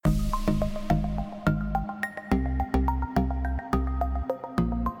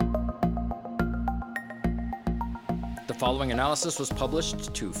following analysis was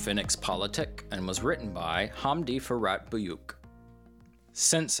published to Phoenix Politic and was written by Hamdi Ferhat Buyuk.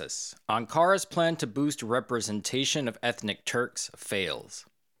 Census. Ankara's plan to boost representation of ethnic Turks fails.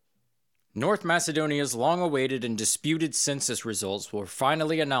 North Macedonia's long-awaited and disputed census results were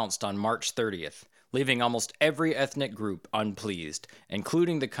finally announced on March 30th, leaving almost every ethnic group unpleased,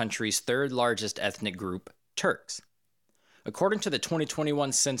 including the country's third-largest ethnic group, Turks. According to the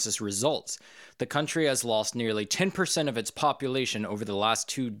 2021 census results, the country has lost nearly 10% of its population over the last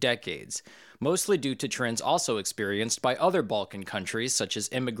 2 decades, mostly due to trends also experienced by other Balkan countries such as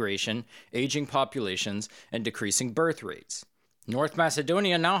immigration, aging populations, and decreasing birth rates. North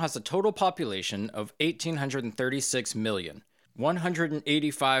Macedonia now has a total population of 1,836 million,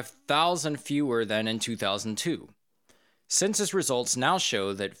 185,000 fewer than in 2002. Census results now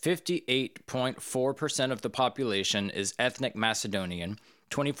show that 58.4% of the population is ethnic Macedonian,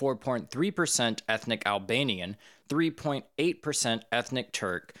 24.3% ethnic Albanian, 3.8% ethnic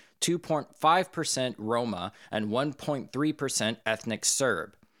Turk, 2.5% Roma, and 1.3% ethnic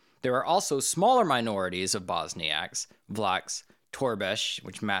Serb. There are also smaller minorities of Bosniaks, Vlachs, Torbesh,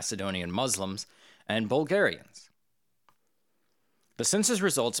 which Macedonian Muslims, and Bulgarians. The census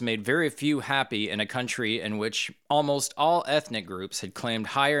results made very few happy in a country in which almost all ethnic groups had claimed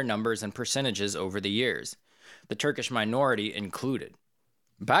higher numbers and percentages over the years, the Turkish minority included.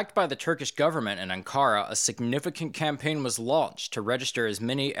 Backed by the Turkish government in Ankara, a significant campaign was launched to register as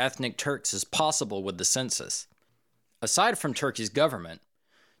many ethnic Turks as possible with the census. Aside from Turkey's government,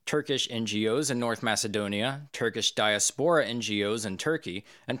 Turkish NGOs in North Macedonia, Turkish diaspora NGOs in Turkey,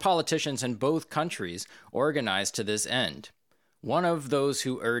 and politicians in both countries organized to this end. One of those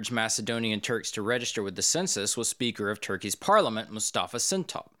who urged Macedonian Turks to register with the census was Speaker of Turkey's parliament, Mustafa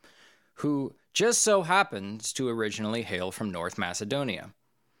Sintop, who just so happens to originally hail from North Macedonia.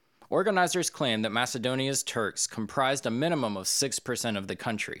 Organizers claim that Macedonia's Turks comprised a minimum of 6% of the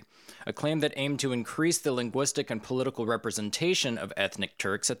country, a claim that aimed to increase the linguistic and political representation of ethnic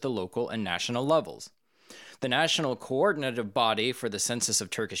Turks at the local and national levels. The National Coordinative Body for the Census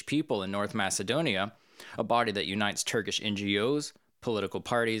of Turkish People in North Macedonia, a body that unites Turkish NGOs, political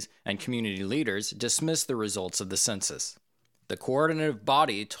parties, and community leaders, dismissed the results of the census. The coordinative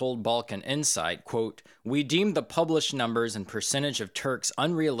body told Balkan Insight, quote, "We deem the published numbers and percentage of Turks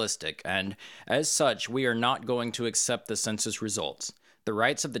unrealistic, and, as such, we are not going to accept the census results. The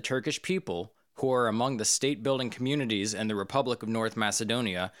rights of the Turkish people, who are among the state-building communities in the Republic of North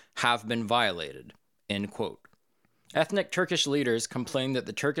Macedonia, have been violated." End quote. Ethnic Turkish leaders complained that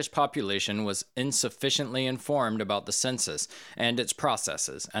the Turkish population was insufficiently informed about the census and its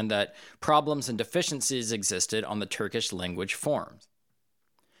processes, and that problems and deficiencies existed on the Turkish language forms.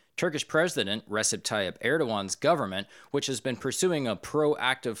 Turkish President Recep Tayyip Erdogan's government, which has been pursuing a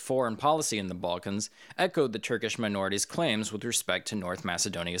proactive foreign policy in the Balkans, echoed the Turkish minority's claims with respect to North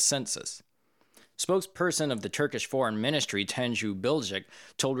Macedonia's census. Spokesperson of the Turkish Foreign Ministry, Tanju Bilecik,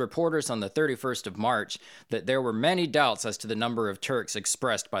 told reporters on the 31st of March that there were many doubts as to the number of Turks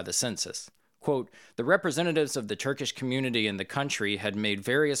expressed by the census. Quote, "The representatives of the Turkish community in the country had made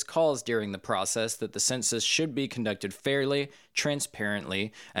various calls during the process that the census should be conducted fairly,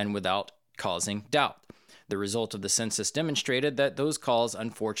 transparently, and without causing doubt. The result of the census demonstrated that those calls,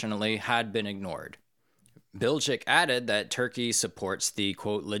 unfortunately, had been ignored." Bilecik added that Turkey supports the,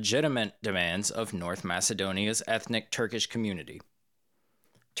 quote, "legitimate demands of North Macedonia's ethnic Turkish community."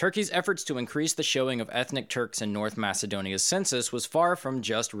 Turkey's efforts to increase the showing of ethnic Turks in North Macedonia's census was far from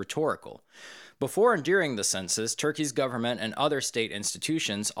just rhetorical. Before and during the census, Turkey's government and other state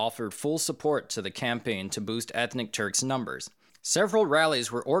institutions offered full support to the campaign to boost ethnic Turks' numbers. Several rallies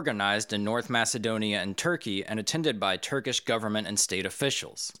were organized in North Macedonia and Turkey and attended by Turkish government and state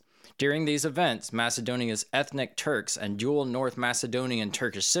officials. During these events, Macedonia's ethnic Turks and dual North Macedonian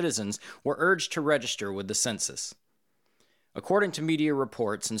Turkish citizens were urged to register with the census. According to media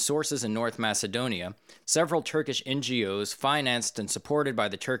reports and sources in North Macedonia, several Turkish NGOs, financed and supported by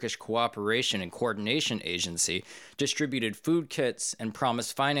the Turkish Cooperation and Coordination Agency, distributed food kits and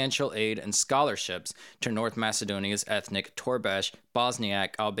promised financial aid and scholarships to North Macedonia's ethnic Torbesh,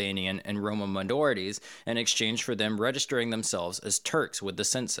 Bosniak, Albanian, and Roma minorities in exchange for them registering themselves as Turks with the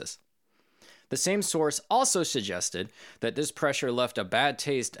census. The same source also suggested that this pressure left a bad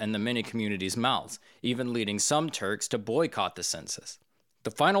taste in the many communities' mouths, even leading some Turks to boycott the census.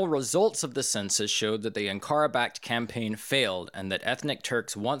 The final results of the census showed that the Ankara-backed campaign failed and that ethnic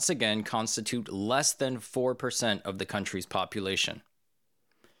Turks once again constitute less than 4% of the country's population.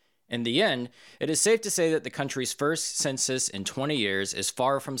 In the end, it is safe to say that the country's first census in 20 years is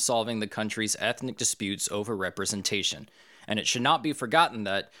far from solving the country's ethnic disputes over representation, And it should not be forgotten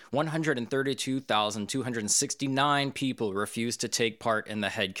that 132,269 people refused to take part in the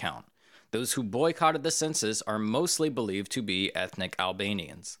head count. Those who boycotted the census are mostly believed to be ethnic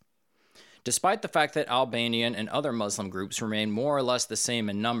Albanians. Despite the fact that Albanian and other Muslim groups remain more or less the same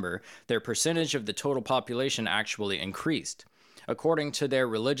in number, their percentage of the total population actually increased. According to their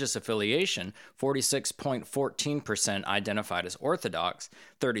religious affiliation, 46.14% identified as Orthodox,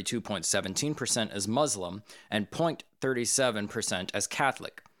 32.17% as Muslim, and 0.37% as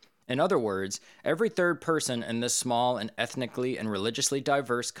Catholic. In other words, every third person in this small and ethnically and religiously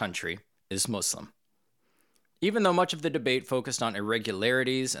diverse country is Muslim. Even though much of the debate focused on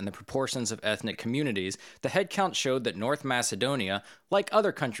irregularities and the proportions of ethnic communities, the head count showed that North Macedonia, like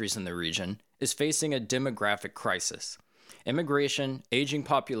other countries in the region, is facing a demographic crisis. Immigration, aging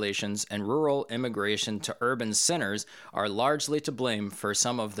populations, and rural immigration to urban centers are largely to blame for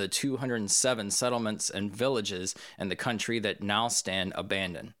some of the 207 settlements and villages in the country that now stand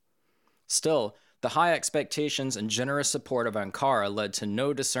abandoned. Still, the high expectations and generous support of Ankara led to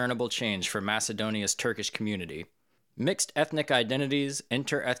no discernible change for Macedonia's Turkish community. Mixed ethnic identities,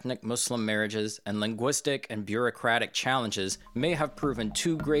 inter-ethnic Muslim marriages, and linguistic and bureaucratic challenges may have proven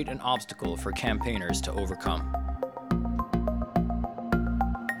too great an obstacle for campaigners to overcome.